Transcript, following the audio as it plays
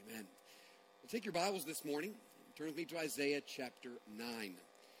Take your Bibles this morning. Turn with me to Isaiah chapter 9.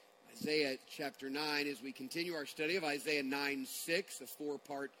 Isaiah chapter 9, as we continue our study of Isaiah 9:6, a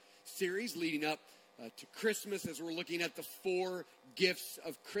four-part series leading up to Christmas, as we're looking at the four gifts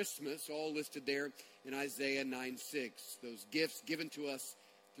of Christmas, all listed there in Isaiah 9:6. Those gifts given to us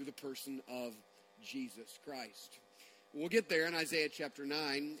through the person of Jesus Christ. We'll get there in Isaiah chapter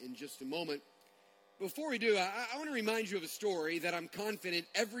 9 in just a moment. Before we do, I want to remind you of a story that I'm confident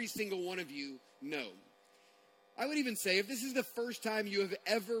every single one of you know. I would even say if this is the first time you have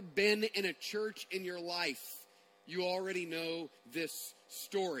ever been in a church in your life, you already know this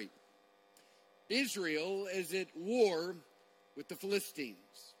story. Israel is at war with the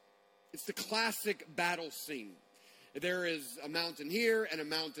Philistines. It's the classic battle scene. There is a mountain here and a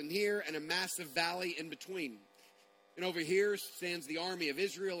mountain here and a massive valley in between. And over here stands the army of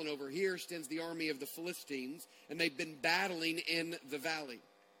Israel, and over here stands the army of the Philistines, and they've been battling in the valley.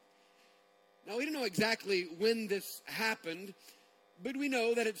 Now, we don't know exactly when this happened, but we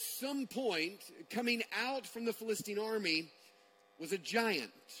know that at some point, coming out from the Philistine army was a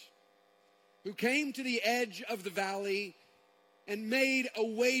giant who came to the edge of the valley and made a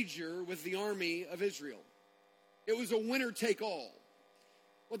wager with the army of Israel. It was a winner-take-all.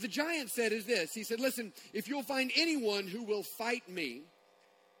 What the giant said is this. He said, listen, if you'll find anyone who will fight me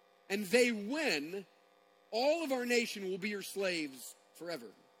and they win, all of our nation will be your slaves forever.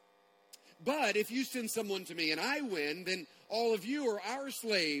 But if you send someone to me and I win, then all of you are our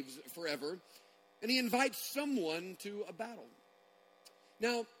slaves forever. And he invites someone to a battle.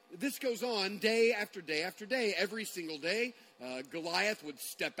 Now, this goes on day after day after day. Every single day, Goliath would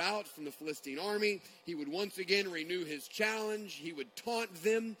step out from the Philistine army. He would once again renew his challenge. He would taunt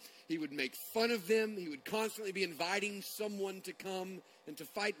them. He would make fun of them. He would constantly be inviting someone to come and to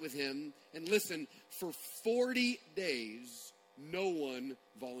fight with him. And listen, for 40 days, no one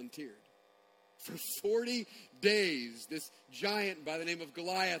volunteered. For 40 days, this giant by the name of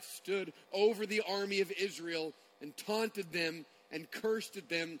Goliath stood over the army of Israel and taunted them and cursed at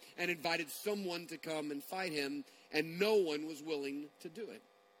them and invited someone to come and fight him, and no one was willing to do it.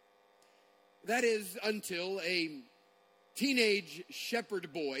 That is until a teenage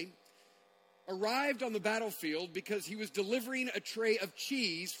shepherd boy arrived on the battlefield because he was delivering a tray of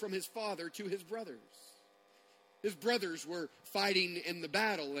cheese from his father to his brothers. His brothers were fighting in the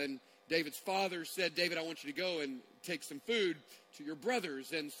battle, and David's father said, David, I want you to go and take some food to your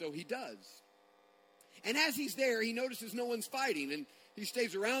brothers, and so he does. And as he's there, he notices no one's fighting, and he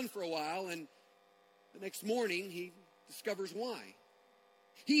stays around for a while, and the next morning, he discovers why.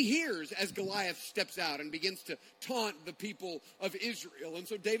 He hears as Goliath steps out and begins to taunt the people of Israel, and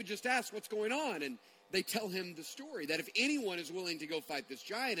so David just asks, what's going on? And they tell him the story, that if anyone is willing to go fight this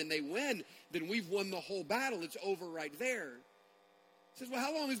giant and they win, then we've won the whole battle. It's over right there. He says, well,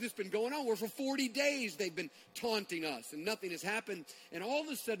 how long has this been going on? Well, for 40 days they've been taunting us and nothing has happened. And all of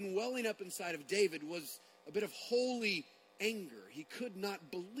a sudden, welling up inside of David was a bit of holy anger. He could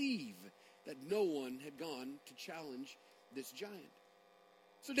not believe that no one had gone to challenge this giant.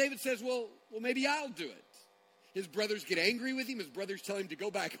 So David says, well, maybe I'll do it. His brothers get angry with him. His brothers tell him to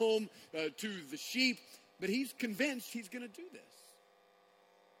go back home to the sheep. But he's convinced he's going to do this.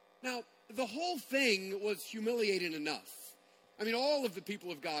 Now, the whole thing was humiliating enough. I mean, all of the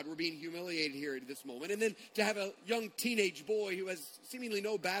people of God were being humiliated here at this moment. And then to have a young teenage boy who has seemingly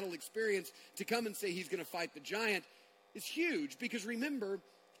no battle experience to come and say he's going to fight the giant is huge. Because remember,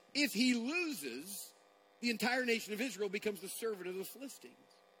 if he loses, the entire nation of Israel becomes the servant of the Philistines.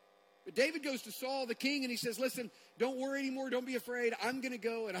 But David goes to Saul, the king, and he says, listen, don't worry anymore. Don't be afraid. I'm going to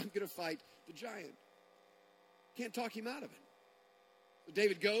go and I'm going to fight the giant. Can't talk him out of it. So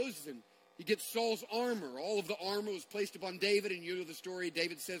David goes and he gets Saul's armor. All of the armor was placed upon David, and you know the story.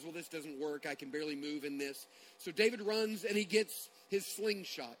 David says, well, this doesn't work. I can barely move in this. So David runs, and he gets his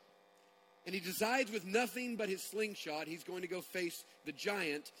slingshot. And he decides with nothing but his slingshot, he's going to go face the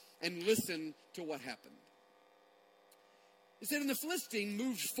giant and listen to what happened. It said, and the Philistine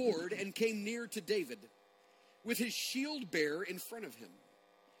moved forward and came near to David with his shield bearer in front of him.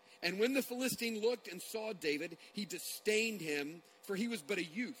 And when the Philistine looked and saw David, he disdained him, for he was but a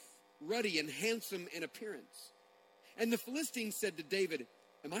youth, ruddy and handsome in appearance. And the Philistine said to David,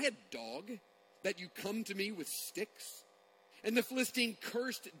 am I a dog that you come to me with sticks? And the Philistine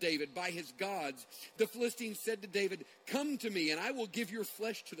cursed David by his gods. The Philistine said to David, come to me, and I will give your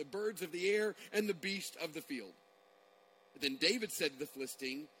flesh to the birds of the air and the beasts of the field. But then David said to the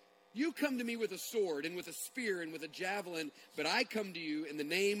Philistine, you come to me with a sword and with a spear and with a javelin, but I come to you in the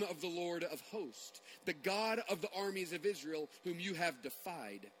name of the Lord of hosts, the God of the armies of Israel, whom you have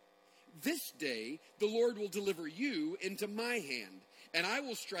defied. This day the Lord will deliver you into my hand, and I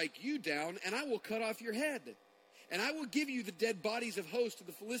will strike you down, and I will cut off your head. And I will give you the dead bodies of hosts of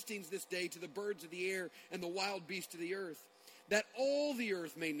the Philistines this day to the birds of the air and the wild beasts of the earth, that all the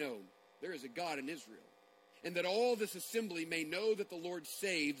earth may know there is a God in Israel, and that all this assembly may know that the Lord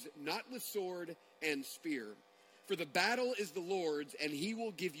saves, not with sword and spear. For the battle is the Lord's, and he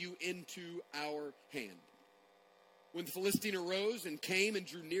will give you into our hand. When the Philistine arose and came and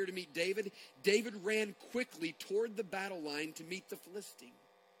drew near to meet David, David ran quickly toward the battle line to meet the Philistine.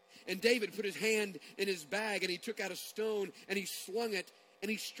 And David put his hand in his bag, and he took out a stone, and he slung it, and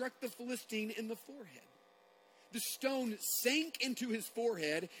he struck the Philistine in the forehead. The stone sank into his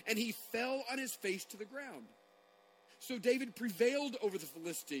forehead, and he fell on his face to the ground. So David prevailed over the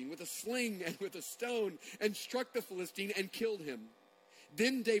Philistine with a sling and with a stone, and struck the Philistine and killed him.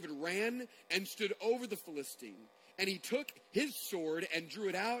 Then David ran and stood over the Philistine, and he took his sword and drew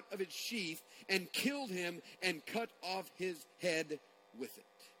it out of its sheath, and killed him, and cut off his head with it.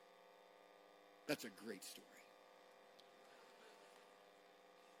 That's a great story.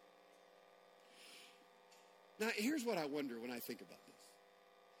 Now, here's what I wonder when I think about this.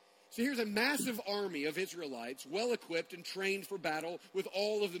 So here's a massive army of Israelites, well-equipped and trained for battle with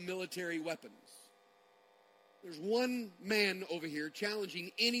all of the military weapons. There's one man over here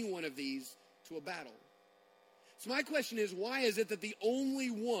challenging any one of these to a battle. So my question is, why is it that the only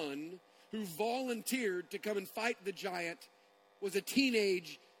one who volunteered to come and fight the giant was a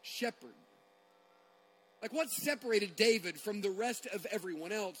teenage shepherd? Like, what separated David from the rest of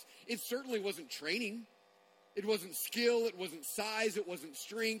everyone else? It certainly wasn't training. It wasn't skill. It wasn't size. It wasn't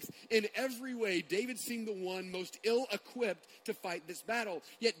strength. In every way, David seemed the one most ill-equipped to fight this battle.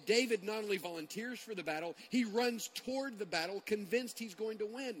 Yet David not only volunteers for the battle, he runs toward the battle, convinced he's going to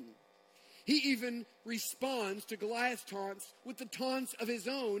win. He even responds to Goliath's taunts with the taunts of his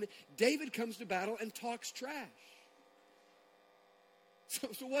own. David comes to battle and talks trash. So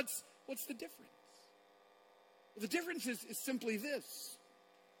what's the difference? The difference is simply this.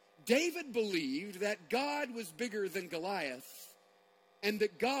 David believed that God was bigger than Goliath and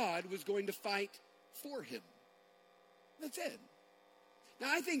that God was going to fight for him. That's it. Now,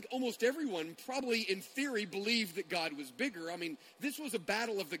 I think almost everyone probably in theory believed that God was bigger. I mean, this was a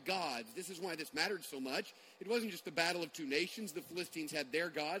battle of the gods. This is why this mattered so much. It wasn't just the battle of two nations. The Philistines had their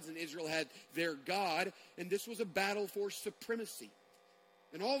gods and Israel had their God. And this was a battle for supremacy.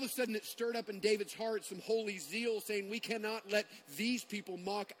 And all of a sudden it stirred up in David's heart some holy zeal, saying, we cannot let these people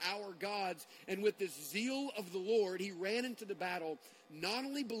mock our gods. And with this zeal of the Lord, he ran into the battle, not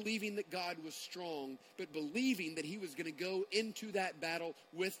only believing that God was strong, but believing that he was going to go into that battle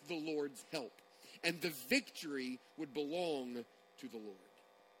with the Lord's help. And the victory would belong to the Lord.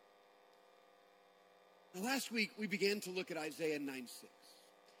 Now, last week we began to look at Isaiah 9:6.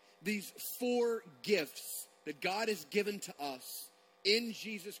 These 4 gifts that God has given to us in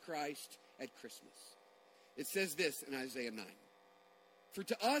Jesus Christ at Christmas. It says this in Isaiah 9. For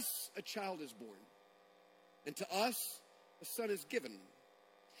to us a child is born, and to us a son is given.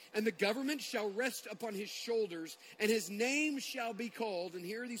 And the government shall rest upon his shoulders, and his name shall be called, and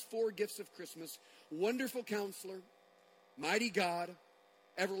here are these 4 gifts of Christmas: Wonderful Counselor, Mighty God,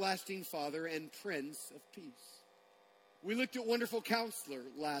 Everlasting Father, and Prince of Peace. We looked at Wonderful Counselor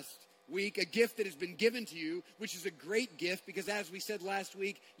last week, a gift that has been given to you, which is a great gift because, as we said last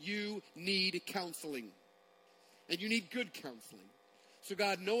week, you need counseling. And you need good counseling. So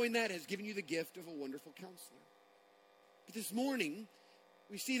God, knowing that, has given you the gift of a wonderful counselor. But this morning,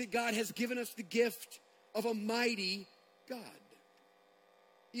 we see that God has given us the gift of a mighty God.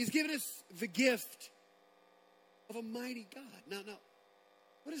 He's given us the gift of a mighty God. Now,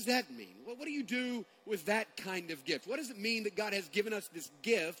 what does that mean? What do you do with that kind of gift? What does it mean that God has given us this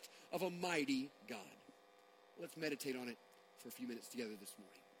gift of a mighty God? Let's meditate on it for a few minutes together this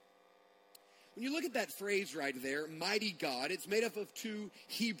morning. When you look at that phrase right there, mighty God, it's made up of 2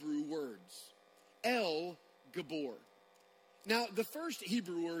 Hebrew words. El Gabor. Now, the first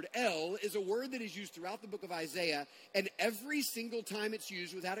Hebrew word, El, is a word that is used throughout the book of Isaiah, and every single time it's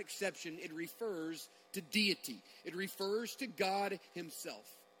used, without exception, it refers to deity. It refers to God himself.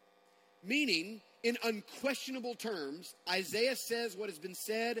 Meaning, in unquestionable terms, Isaiah says what has been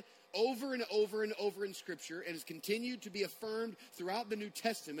said over and over and over in Scripture and has continued to be affirmed throughout the New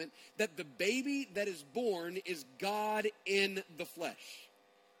Testament, that the baby that is born is God in the flesh.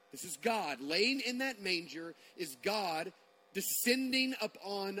 This is God. Laying in that manger is God descending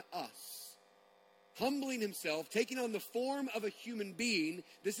upon us, humbling himself, taking on the form of a human being.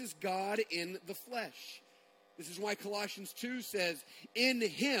 This is God in the flesh. This is why Colossians 2 says, in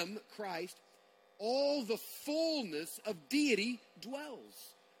him, Christ, all the fullness of deity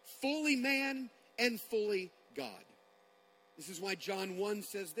dwells, fully man and fully God. This is why John 1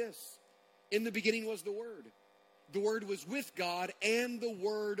 says this. In the beginning was the Word. The Word was with God, and the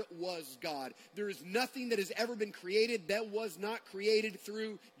Word was God. There is nothing that has ever been created that was not created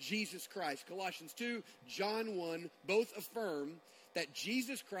through Jesus Christ. Colossians 2, John 1, both affirm that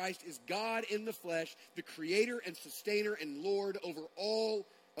Jesus Christ is God in the flesh, the creator and sustainer and Lord over all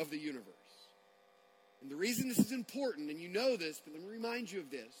of the universe. And the reason this is important, and you know this, but let me remind you of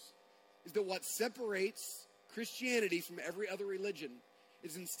this, is that what separates Christianity from every other religion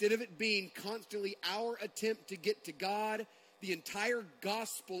is instead of it being constantly our attempt to get to God, the entire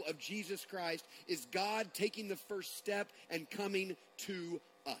gospel of Jesus Christ is God taking the first step and coming to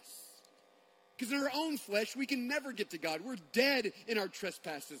us. Because in our own flesh, we can never get to God. We're dead in our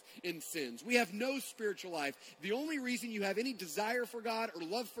trespasses and sins. We have no spiritual life. The only reason you have any desire for God or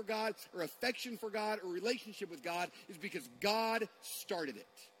love for God or affection for God or relationship with God is because God started it.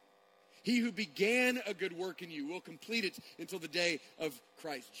 He who began a good work in you will complete it until the day of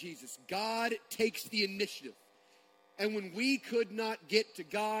Christ Jesus. God takes the initiative. And when we could not get to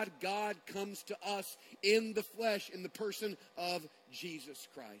God, God comes to us in the flesh, in the person of Jesus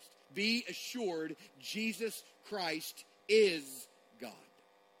Christ. Be assured, Jesus Christ is God.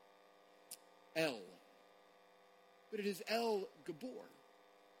 El. But it is El Gabor.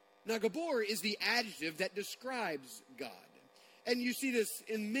 Now, Gabor is the adjective that describes God. And you see this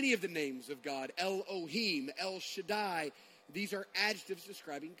in many of the names of God. Elohim, El Shaddai. These are adjectives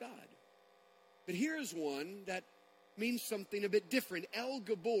describing God. But here is one that means something a bit different. El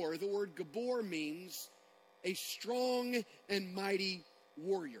Gabor, the word Gabor means a strong and mighty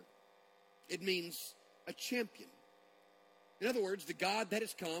warrior. It means a champion. In other words, the God that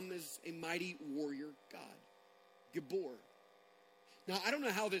has come is a mighty warrior God. Gabor. Now, I don't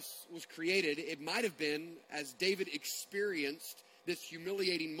know how this was created. It might have been as David experienced this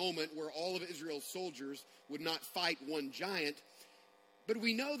humiliating moment where all of Israel's soldiers would not fight one giant. But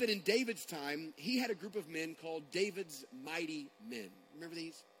we know that in David's time, he had a group of men called David's mighty men. Remember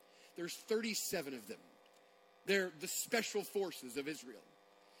these? There's 37 of them. They're the special forces of Israel.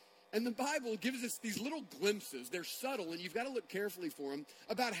 And the Bible gives us these little glimpses. They're subtle, and you've got to look carefully for them,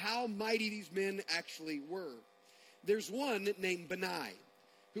 about how mighty these men actually were. There's one named Benai,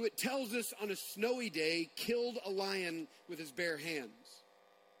 who it tells us on a snowy day killed a lion with his bare hands.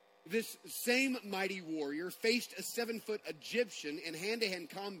 This same mighty warrior faced a 7-foot Egyptian in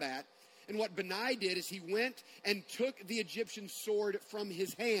hand-to-hand combat, and what Benai did is he went and took the Egyptian's sword from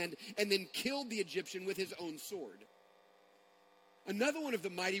his hand and then killed the Egyptian with his own sword. Another one of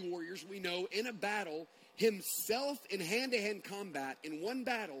the mighty warriors we know in a battle, himself in hand-to-hand combat, in one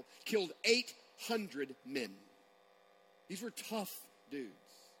battle, killed 800 men. These were tough dudes.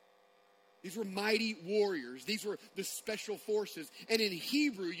 These were mighty warriors. These were the special forces. And in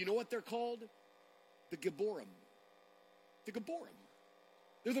Hebrew, you know what they're called? The Gibborim. The Gibborim.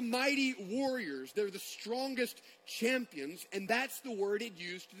 They're the mighty warriors. They're the strongest champions. And that's the word it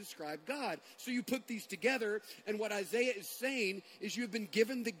used to describe God. So you put these together, and what Isaiah is saying is you have been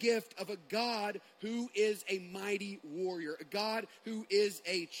given the gift of a God who is a mighty warrior. A God who is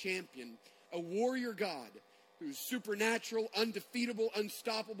a champion. A warrior God who's supernatural, undefeatable,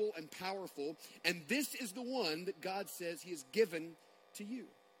 unstoppable, and powerful. And this is the one that God says he has given to you.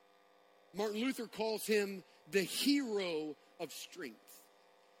 Martin Luther calls him the hero of strength.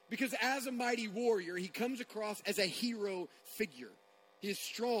 Because as a mighty warrior, he comes across as a hero figure. He is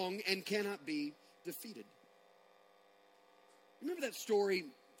strong and cannot be defeated. Remember that story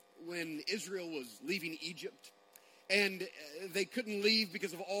when Israel was leaving Egypt? And they couldn't leave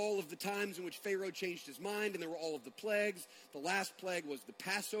because of all of the times in which Pharaoh changed his mind, and there were all of the plagues. The last plague was the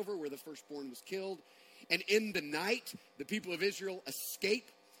Passover, where the firstborn was killed. And in the night, the people of Israel escape,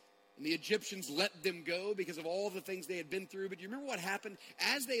 and the Egyptians let them go because of all the things they had been through. But you remember what happened?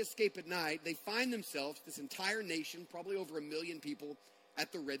 As they escape at night, they find themselves, this entire nation, probably over 1 million people,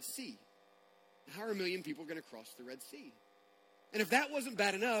 at the Red Sea. How are 1 million people going to cross the Red Sea? And if that wasn't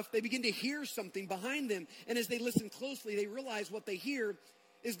bad enough, they begin to hear something behind them. And as they listen closely, they realize what they hear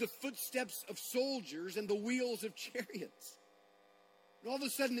is the footsteps of soldiers and the wheels of chariots. And all of a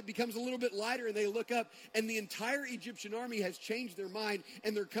sudden it becomes a little bit lighter, and they look up, and the entire Egyptian army has changed their mind,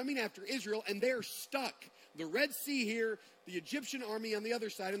 and they're coming after Israel, and they're stuck. The Red Sea here, the Egyptian army on the other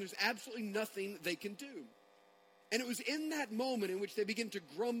side, and there's absolutely nothing they can do. And it was in that moment in which they begin to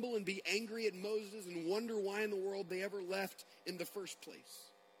grumble and be angry at Moses and wonder why in the world they ever left in the first place.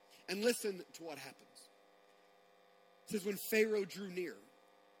 And listen to what happens. It says, when Pharaoh drew near,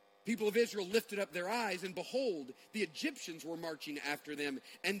 people of Israel lifted up their eyes, and behold, the Egyptians were marching after them,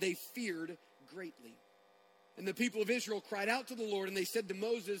 and they feared greatly. And the people of Israel cried out to the Lord, and they said to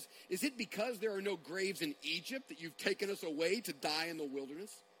Moses, "Is it because there are no graves in Egypt that you've taken us away to die in the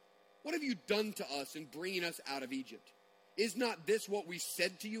wilderness? What have you done to us in bringing us out of Egypt? Is not this what we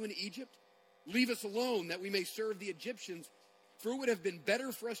said to you in Egypt? Leave us alone that we may serve the Egyptians, for it would have been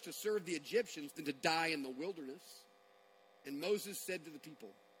better for us to serve the Egyptians than to die in the wilderness." And Moses said to the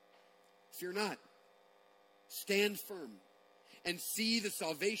people, "Fear not, stand firm, and see the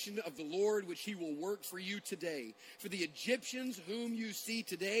salvation of the Lord, which he will work for you today. For the Egyptians whom you see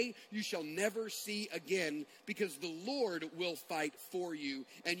today, you shall never see again, because the Lord will fight for you,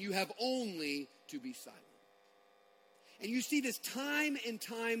 and you have only to be silent." And you see this time and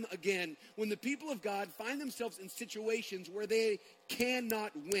time again when the people of God find themselves in situations where they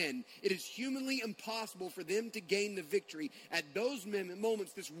cannot win. It is humanly impossible for them to gain the victory. At those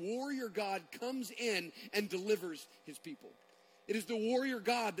moments, this warrior God comes in and delivers his people. It is the warrior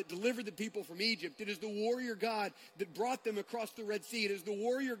God that delivered the people from Egypt. It is the warrior God that brought them across the Red Sea. It is the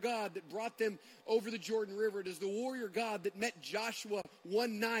warrior God that brought them over the Jordan River. It is the warrior God that met Joshua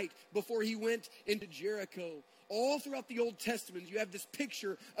one night before he went into Jericho. All throughout the Old Testament, you have this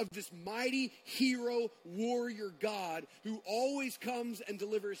picture of this mighty hero warrior God who always comes and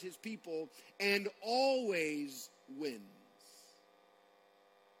delivers his people and always wins.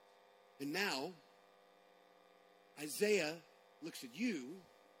 And now, Isaiah looks at you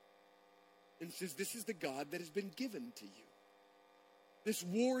and says, this is the God that has been given to you. This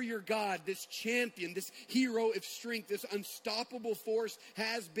warrior God, this champion, this hero of strength, this unstoppable force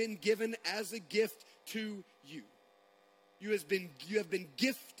has been given as a gift to you. You have been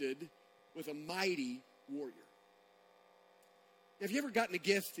gifted with a mighty warrior. Have you ever gotten a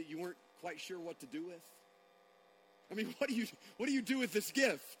gift that you weren't quite sure what to do with? I mean, what do you do with this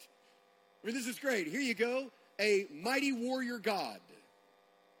gift? I mean, this is great. Here you go. A mighty warrior God.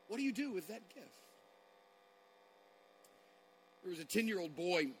 What do you do with that gift? There was a 10-year-old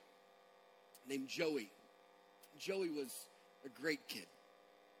boy named Joey. Joey was a great kid.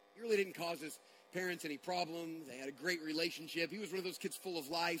 He really didn't cause his parents any problems. They had a great relationship. He was one of those kids full of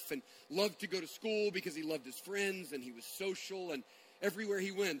life and loved to go to school because he loved his friends and he was social. And everywhere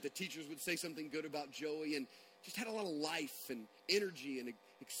he went, the teachers would say something good about Joey, and just had a lot of life and energy and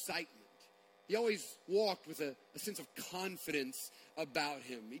excitement. He always walked with a sense of confidence about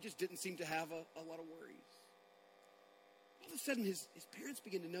him. He just didn't seem to have a lot of worries. All of a sudden, his parents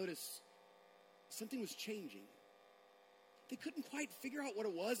began to notice something was changing. They couldn't quite figure out what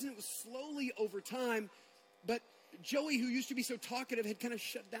it was, and it was slowly over time. But Joey, who used to be so talkative, had kind of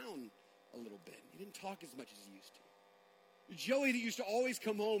shut down a little bit. He didn't talk as much as he used to. Joey, that used to always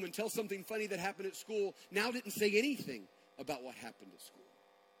come home and tell something funny that happened at school, now didn't say anything about what happened at school.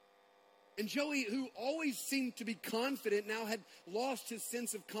 And Joey, who always seemed to be confident, now had lost his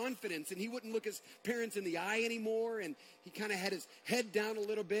sense of confidence, and he wouldn't look his parents in the eye anymore, and he kind of had his head down a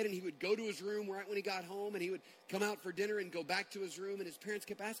little bit, and he would go to his room right when he got home, and he would come out for dinner and go back to his room, and his parents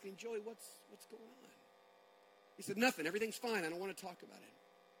kept asking, "Joey, what's going on?" He said, "Nothing, everything's fine, I don't want to talk about it."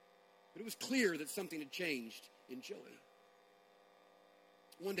 But it was clear that something had changed in Joey.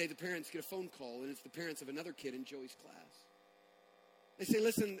 One day the parents get a phone call, and it's the parents of another kid in Joey's class. They say,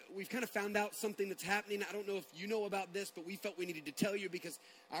 "Listen, we've kind of found out something that's happening. I don't know if you know about this, but we felt we needed to tell you because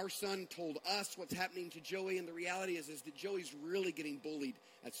our son told us what's happening to Joey, and the reality is that Joey's really getting bullied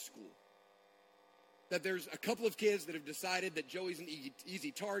at school. That there's a couple of kids that have decided that Joey's an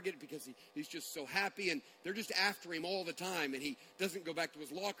easy target because he's just so happy, and they're just after him all the time, and he doesn't go back to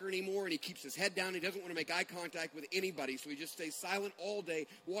his locker anymore, and he keeps his head down. He doesn't want to make eye contact with anybody, so he just stays silent all day,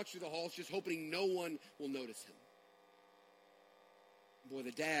 walks through the halls, just hoping no one will notice him." Boy,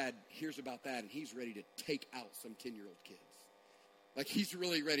 the dad hears about that, and he's ready to take out some 10-year-old kids. Like, he's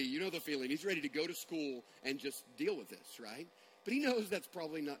really ready. You know the feeling. He's ready to go to school and just deal with this, right? But he knows that's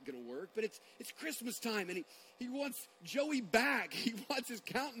probably not going to work. But it's Christmas time, and he wants Joey back. He wants his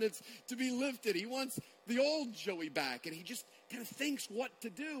countenance to be lifted. He wants the old Joey back, and he just kind of thinks what to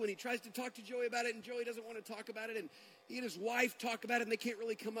do, and he tries to talk to Joey about it, and Joey doesn't want to talk about it, and he and his wife talk about it, and they can't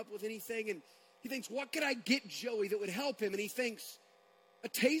really come up with anything, and he thinks, what could I get Joey that would help him? And he thinks, a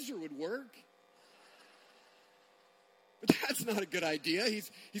taser would work. But that's not a good idea.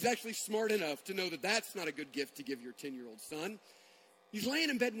 He's actually smart enough to know that that's not a good gift to give your 10-year-old son. He's laying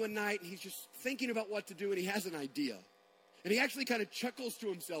in bed one night, and he's just thinking about what to do, and he has an idea. And he actually kind of chuckles to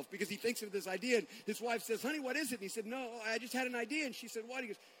himself because he thinks of this idea. And his wife says, "Honey, what is it?" And he said, "No, I just had an idea." And she said, "What?"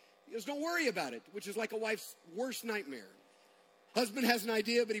 He goes, "Don't worry about it," which is like a wife's worst nightmare. Husband has an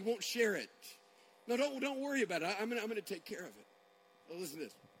idea, but he won't share it. "No, don't worry about it. I'm going to take care of it." Well, listen to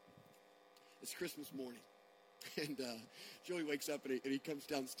this. It's Christmas morning. And Joey wakes up and he comes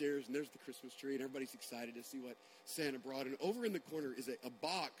downstairs, and there's the Christmas tree, and everybody's excited to see what Santa brought. And over in the corner is a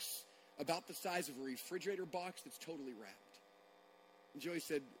box about the size of a refrigerator box that's totally wrapped. And Joey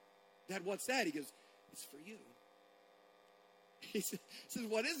said, "Dad, what's that?" He goes, "It's for you." He says,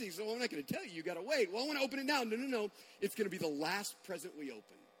 "What is he?" So I'm not going to tell you. You got to wait. Well, I want to open it now. No. It's going to be the last present we open.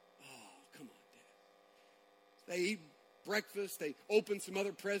 Oh, come on, Dad. They eat breakfast. They open some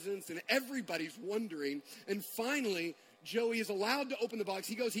other presents, and everybody's wondering. And finally, Joey is allowed to open the box.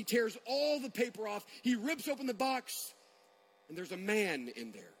 He goes, he tears all the paper off. He rips open the box, and there's a man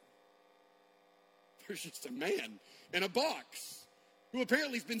in there. There's just a man in a box who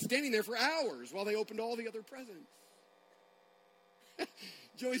apparently has been standing there for hours while they opened all the other presents.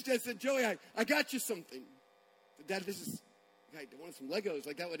 Joey's dad said, "Joey, I got you something." "Dad, I wanted some Legos."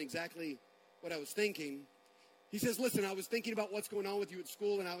 Like, that wasn't exactly what I was thinking. He says, "Listen, I was thinking about what's going on with you at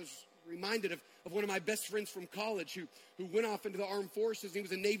school, and I was reminded of one of my best friends from college who went off into the armed forces. He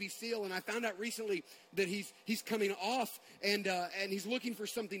was a Navy SEAL, and I found out recently that he's coming off, and he's looking for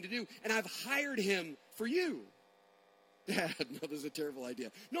something to do, and I've hired him for you." "Dad, no, this is a terrible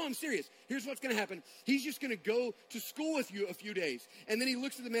idea." "No, I'm serious. Here's what's going to happen. He's just going to go to school with you a few days." And then he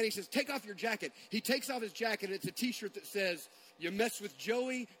looks at the man and he says, "Take off your jacket." He takes off his jacket, and it's a T-shirt that says, "You mess with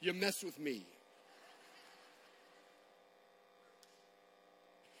Joey, you mess with me."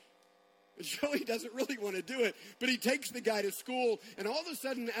 Joey doesn't really want to do it, but he takes the guy to school, and all of a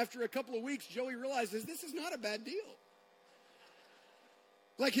sudden, after a couple of weeks, Joey realizes this is not a bad deal.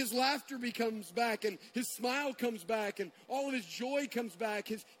 Like, his laughter becomes back, and his smile comes back, and all of his joy comes back.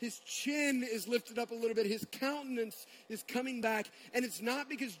 His chin is lifted up a little bit. His countenance is coming back, and it's not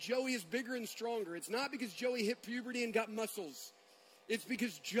because Joey is bigger and stronger. It's not because Joey hit puberty and got muscles. It's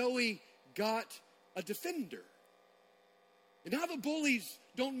because Joey got a defender. And now the bullies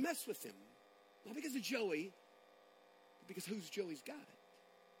don't mess with him. Not because of Joey, but because who's Joey's got.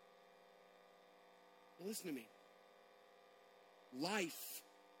 Now listen to me. Life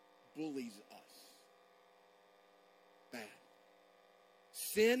bullies us. Bad.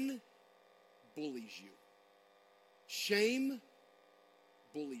 Sin bullies you. Shame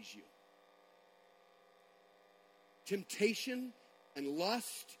bullies you. Temptation and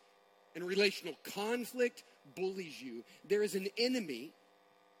lust and relational conflict bullies you. There is an enemy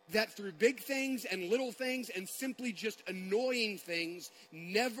that through big things and little things and simply just annoying things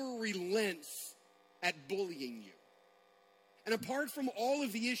never relents at bullying you. And apart from all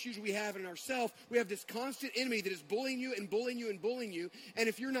of the issues we have in ourselves, we have this constant enemy that is bullying you and bullying you and bullying you. And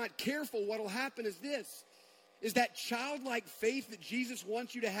if you're not careful, what will happen is this, is that childlike faith that Jesus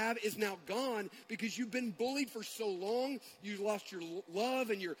wants you to have is now gone because you've been bullied for so long. You've lost your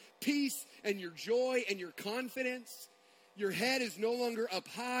love and your peace and your joy and your confidence. Your head is no longer up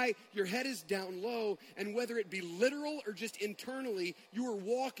high. Your head is down low. And whether it be literal or just internally, you are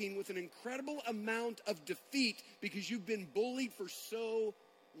walking with an incredible amount of defeat because you've been bullied for so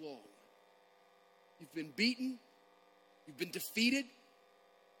long. You've been beaten. You've been defeated.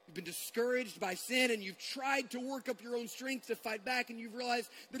 You've been discouraged by sin, and you've tried to work up your own strength to fight back, and you've realized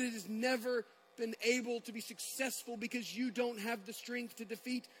that it has never been able to be successful because you don't have the strength to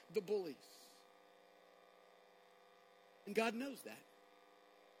defeat the bullies. And God knows that.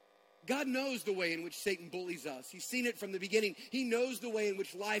 God knows the way in which Satan bullies us. He's seen it from the beginning. He knows the way in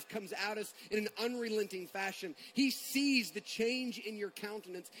which life comes at us in an unrelenting fashion. He sees the change in your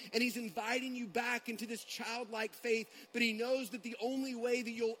countenance, and he's inviting you back into this childlike faith, but he knows that the only way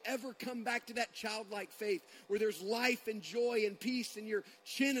that you'll ever come back to that childlike faith, where there's life and joy and peace and your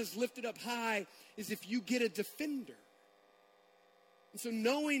chin is lifted up high, is if you get a defender. And so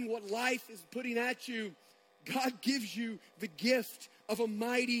knowing what life is putting at you, God gives you the gift of a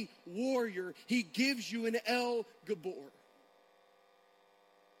mighty warrior. He gives you an El Gabor.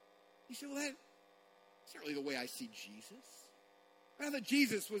 You say, well, that's not really the way I see Jesus. I thought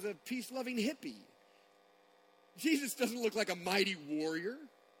Jesus was a peace-loving hippie. Jesus doesn't look like a mighty warrior.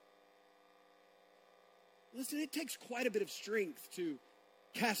 Listen, it takes quite a bit of strength to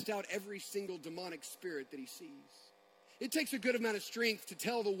cast out every single demonic spirit that he sees. It takes a good amount of strength to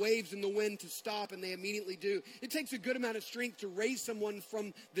tell the waves and the wind to stop, and they immediately do. It takes a good amount of strength to raise someone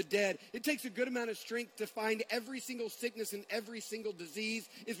from the dead. It takes a good amount of strength to find every single sickness and every single disease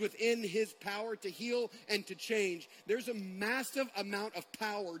is within his power to heal and to change. There's a massive amount of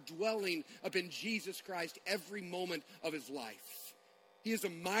power dwelling up in Jesus Christ every moment of his life. He is a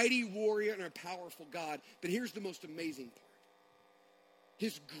mighty warrior and a powerful God. But here's the most amazing part.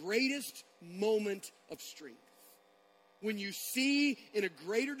 His greatest moment of strength when you see in a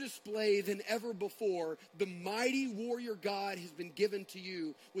greater display than ever before, the mighty warrior God has been given to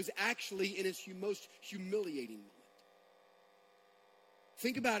you was actually in his most humiliating moment.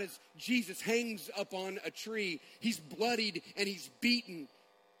 Think about it as Jesus hangs up on a tree. He's bloodied and he's beaten.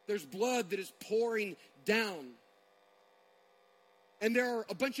 There's blood that is pouring down. And there are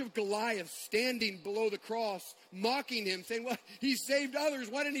a bunch of Goliaths standing below the cross, mocking him, saying, well, he saved others.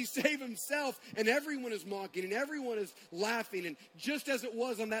 Why didn't he save himself? And everyone is mocking and everyone is laughing. And just as it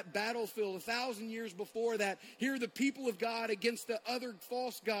was on that battlefield 1,000 years before that, here are the people of God against the other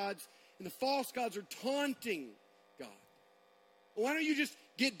false gods. And the false gods are taunting God. Well, why don't you just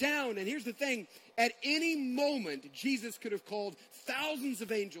get down? And here's the thing. At any moment, Jesus could have called thousands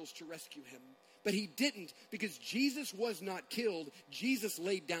of angels to rescue him. But he didn't, because Jesus was not killed. Jesus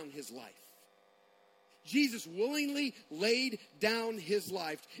laid down his life. Jesus willingly laid down his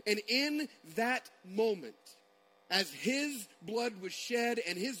life. And in that moment, as his blood was shed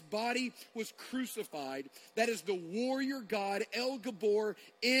and his body was crucified, that is the warrior God, El Gabor,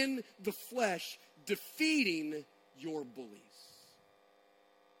 in the flesh, defeating your bullies.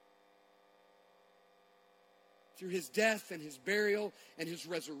 Through his death and his burial and his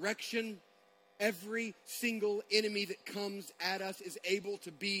resurrection, every single enemy that comes at us is able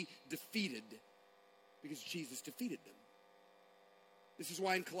to be defeated because Jesus defeated them. This is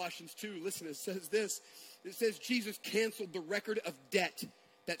why in Colossians 2, listen, it says this. It says Jesus canceled the record of debt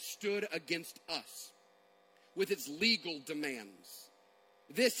that stood against us with its legal demands.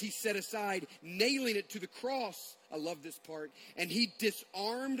 This he set aside, nailing it to the cross. I love this part. And he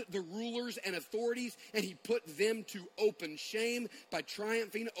disarmed the rulers and authorities, and he put them to open shame by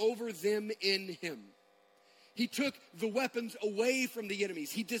triumphing over them in him. He took the weapons away from the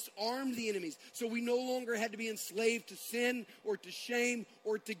enemies. He disarmed the enemies, so we no longer had to be enslaved to sin or to shame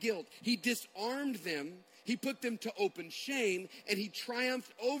or to guilt. He disarmed them, he put them to open shame, and he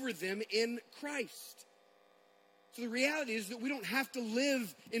triumphed over them in Christ. So the reality is that we don't have to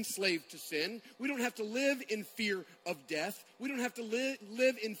live enslaved to sin. We don't have to live in fear of death. We don't have to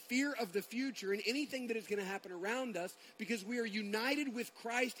live in fear of the future and anything that is going to happen around us, because we are united with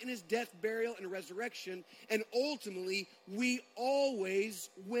Christ in his death, burial, and resurrection. And ultimately, we always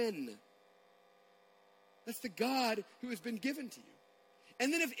win. That's the God who has been given to you.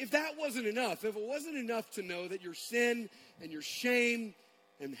 And then if that wasn't enough, if it wasn't enough to know that your sin and your shame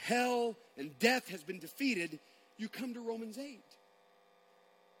and hell and death has been defeated, you come to Romans 8,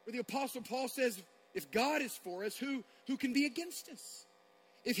 where the Apostle Paul says, if God is for us, who can be against us?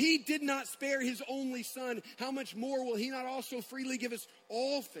 If he did not spare his only son, how much more will he not also freely give us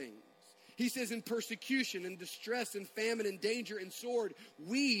all things? He says, in persecution and distress and famine and danger and sword,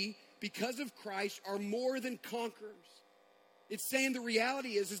 we, because of Christ, are more than conquerors. It's saying the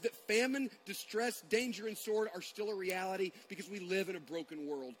reality is that famine, distress, danger, and sword are still a reality because we live in a broken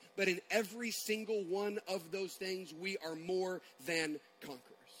world. But in every single one of those things, we are more than conquerors.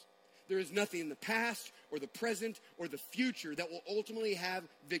 There is nothing in the past or the present or the future that will ultimately have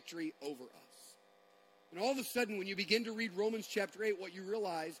victory over us. And all of a sudden, when you begin to read Romans chapter 8, what you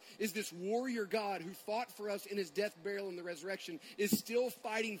realize is this warrior God who fought for us in his death, burial, and the resurrection is still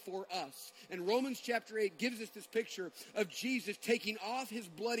fighting for us. And Romans chapter 8 gives us this picture of Jesus taking off his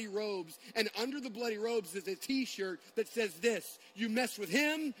bloody robes, and under the bloody robes is a t-shirt that says this: you mess with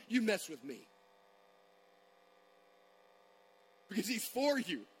him, you mess with me. Because he's for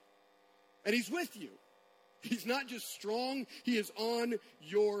you, and he's with you. He's not just strong, he is on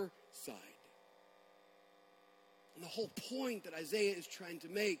your side. And the whole point that Isaiah is trying to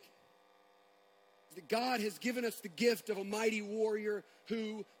make is that God has given us the gift of a mighty warrior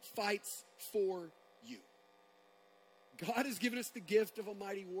who fights for you. God has given us the gift of a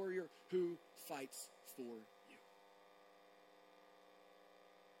mighty warrior who fights for you.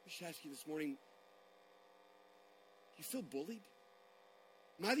 I should ask you this morning, do you feel bullied?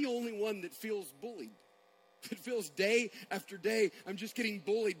 Am I the only one that feels bullied? It feels day after day, I'm just getting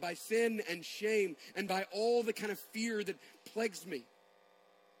bullied by sin and shame and by all the kind of fear that plagues me.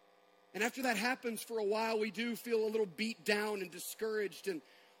 And after that happens for a while, we do feel a little beat down and discouraged, and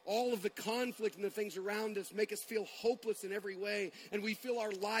all of the conflict and the things around us make us feel hopeless in every way. And we feel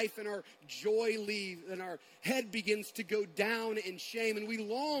our life and our joy leave, and our head begins to go down in shame. And we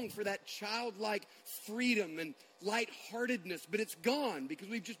long for that childlike freedom and lightheartedness, but it's gone because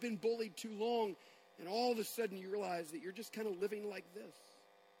we've just been bullied too long. And all of a sudden you realize that you're just kind of living like this.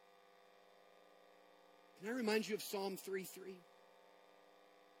 Can I remind you of Psalm 3:3?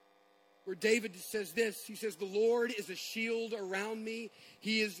 Where David says this, he says, the Lord is a shield around me.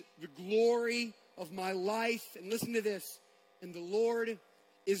 He is the glory of my life. And listen to this, and the Lord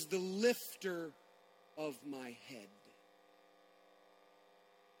is the lifter of my head.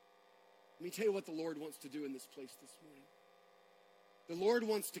 Let me tell you what the Lord wants to do in this place this morning. The Lord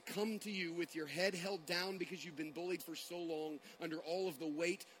wants to come to you with your head held down because you've been bullied for so long under all of the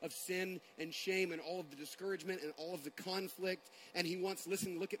weight of sin and shame and all of the discouragement and all of the conflict. And he wants,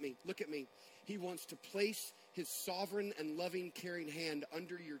 listen, look at me. He wants to place his sovereign and loving, caring hand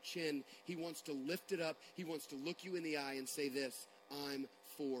under your chin. He wants to lift it up. He wants to look you in the eye and say this, I'm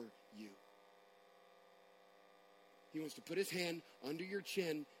for you. He wants to put his hand under your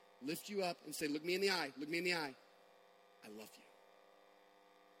chin, lift you up and say, look me in the eye. I love you.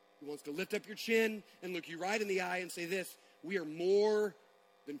 He wants to lift up your chin and look you right in the eye and say this, we are more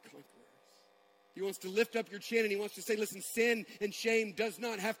than conquerors. He wants to lift up your chin and he wants to say, listen, sin and shame does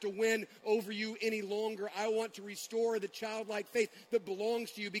not have to win over you any longer. I want to restore the childlike faith that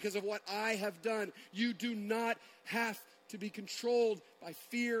belongs to you because of what I have done. You do not have to be controlled by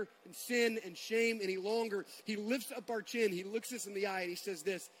fear and sin and shame any longer. He lifts up our chin, he looks us in the eye and he says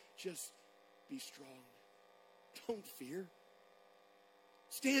this, just be strong. Don't fear.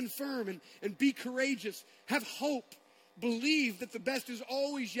 Stand firm and be courageous. Have hope. Believe that the best is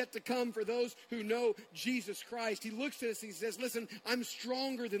always yet to come for those who know Jesus Christ. He looks at us and he says, listen, I'm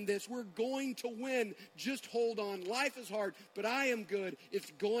stronger than this. We're going to win. Just hold on. Life is hard, but I am good.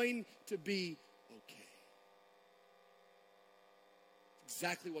 It's going to be okay.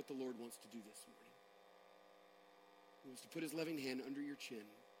 Exactly what the Lord wants to do this morning. He wants to put his loving hand under your chin.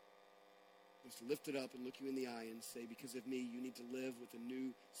 He wants to lift it up and look you in the eye and say, because of me, you need to live with a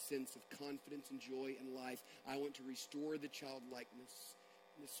new sense of confidence and joy in life. I want to restore the childlikeness.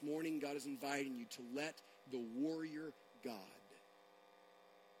 And this morning, God is inviting you to let the warrior God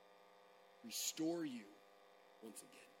restore you once again.